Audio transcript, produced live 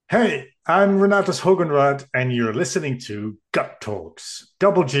Hey, I'm Renatus Hogenrad, and you're listening to Gut Talks.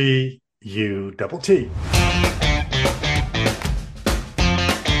 Double G, U double T.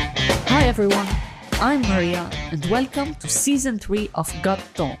 Hi everyone, I'm Maria and welcome to season 3 of Gut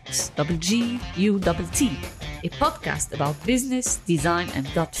Talks, Double G, U double T, a podcast about business, design and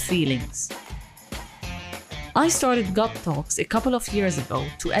gut feelings. I started Gut Talks a couple of years ago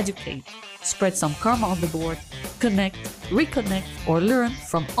to educate, spread some karma on the board, connect, reconnect or learn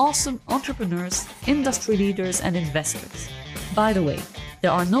from awesome entrepreneurs, industry leaders and investors. By the way,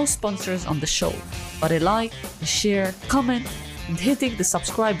 there are no sponsors on the show, but a like, a share, comment and hitting the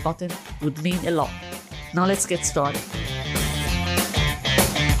subscribe button would mean a lot. Now let's get started.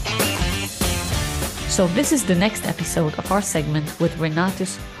 So this is the next episode of our segment with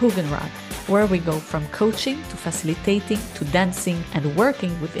Renatus Hogenrad, where we go from coaching to facilitating to dancing and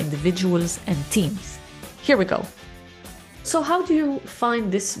working with individuals and teams. Here we go. So how do you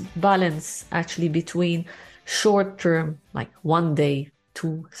find this balance actually between short term, like 1 day,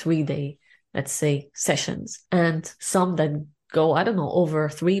 2, 3 day, let's say sessions, and some that go, I don't know, over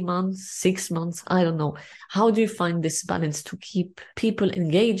 3 months, 6 months, I don't know. How do you find this balance to keep people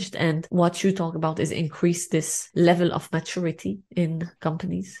engaged? And what you talk about is increase this level of maturity in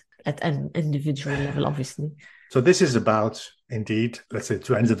companies at an individual level, obviously. So this is about, indeed, let's say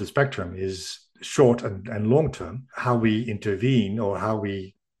two ends of the spectrum is short and long term, how we intervene or how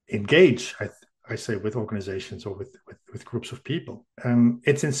we engage, I say, with organizations or with groups of people.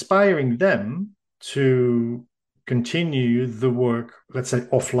 It's inspiring them to continue the work, let's say,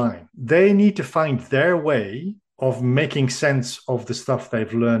 offline. They need to find their way of making sense of the stuff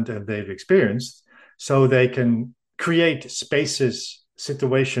they've learned and they've experienced so they can create spaces,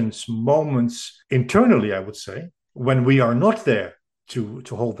 situations, moments internally, I would say, when we are not there to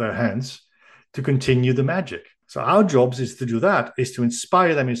hold their hands, to continue the magic. So our jobs is to do that, is to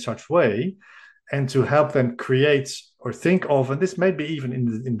inspire them in such way and to help them create or think of, and this may be even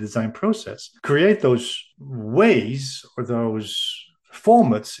in the design process, create those ways or those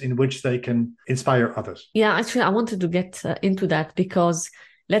formats in which they can inspire others. Yeah, actually, I wanted to get into that because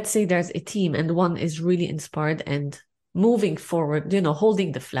let's say there's a team and one is really inspired and moving forward,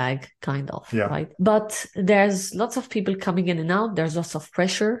 holding the flag kind of, Yeah. right? But there's lots of people coming in and out. There's lots of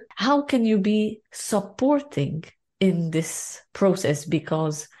pressure. How can you be supporting in this process?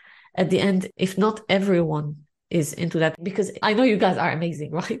 Because at the end, if not everyone is into that, because I know you guys are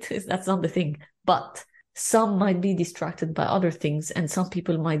amazing, right? That's not the thing, but some might be distracted by other things and some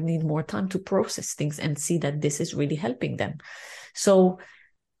people might need more time to process things and see that this is really helping them. So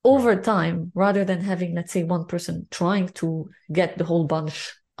over time, rather than having, let's say, one person trying to get the whole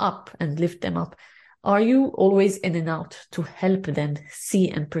bunch up and lift them up, are you always in and out to help them see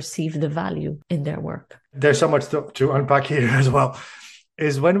and perceive the value in their work? There's so much to unpack here as well.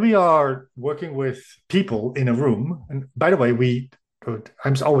 Is when we are working with people in a room, and by the way,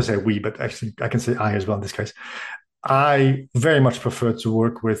 I'm always say we, but actually I can say I as well in this case. I very much prefer to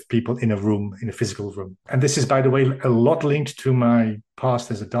work with people in a room, in a physical room. And this is, by the way, a lot linked to my past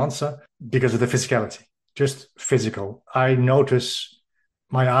as a dancer because of the physicality, just physical. I notice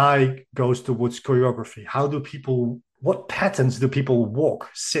my eye goes towards choreography. What patterns do people walk,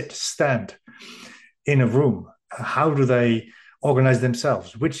 sit, stand in a room? How do they organize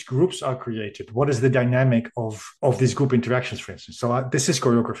themselves? Which groups are created? What is the dynamic of these group interactions, for instance? So this is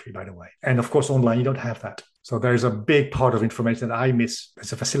choreography, by the way. And of course, online, you don't have that. So there's a big part of information that I miss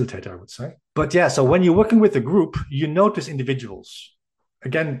as a facilitator, I would say. But yeah, so when you're working with a group, you notice individuals.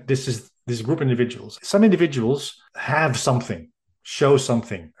 Again, this is group individuals. Some individuals have something, show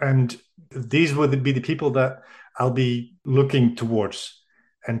something. And these would be the people that I'll be looking towards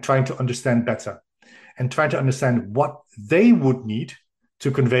and trying to understand better, and trying to understand what they would need to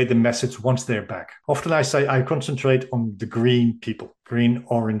convey the message once they're back. Often I say I concentrate on the green people, green,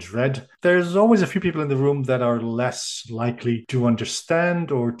 orange, red. There's always a few people in the room that are less likely to understand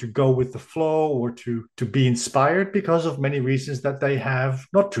or to go with the flow or to be inspired because of many reasons that they have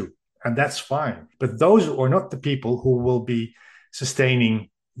not to. And that's fine. But those are not the people who will be sustaining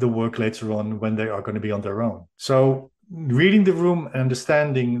the work later on when they are going to be on their own. So reading the room and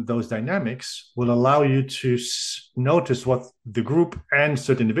understanding those dynamics will allow you to notice what the group and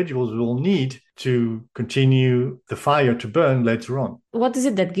certain individuals will need to continue the fire to burn later on. What is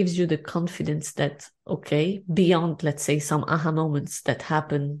it that gives you the confidence that, okay, beyond, let's say, some aha moments that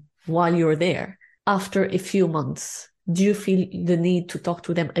happen while you're there, after a few months, do you feel the need to talk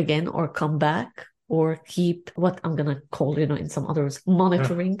to them again or come back? Or keep what I'm going to call, in some others,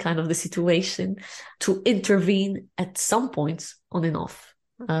 monitoring kind of the situation to intervene at some points on and off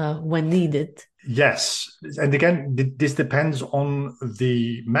when needed? Yes, and again, this depends on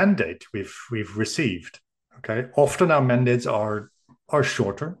the mandate we've received. Okay, often our mandates are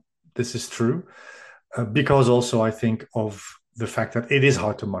shorter. This is true because also I think of the fact that it is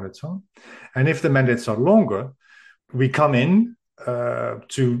hard to monitor, and if the mandates are longer, we come in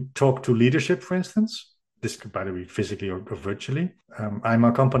to talk to leadership, for instance. This could, by the way, physically or virtually. I'm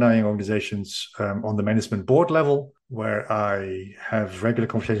accompanying organizations on the management board level, where I have regular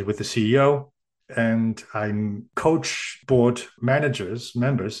conversations with the CEO, and I'm coach board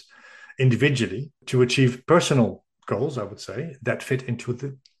members individually to achieve personal goals, I would say, that fit into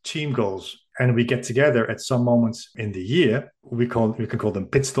the team goals. And we get together at some moments in the year. We can call them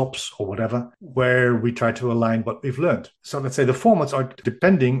pit stops or whatever, where we try to align what we've learned. So let's say the formats are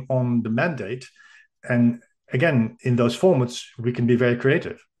depending on the mandate. And again, in those formats, we can be very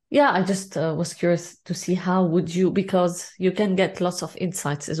creative. Yeah, I just was curious to see how would you, because you can get lots of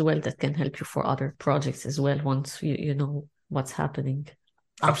insights as well that can help you for other projects as well once you know what's happening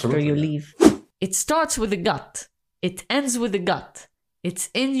after you leave. It starts with the gut. It ends with the gut. It's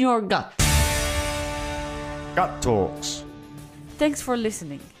in your gut. Gut Talks. Thanks for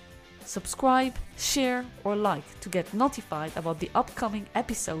listening. Subscribe, share, or like to get notified about the upcoming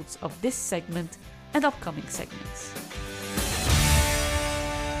episodes of this segment and upcoming segments.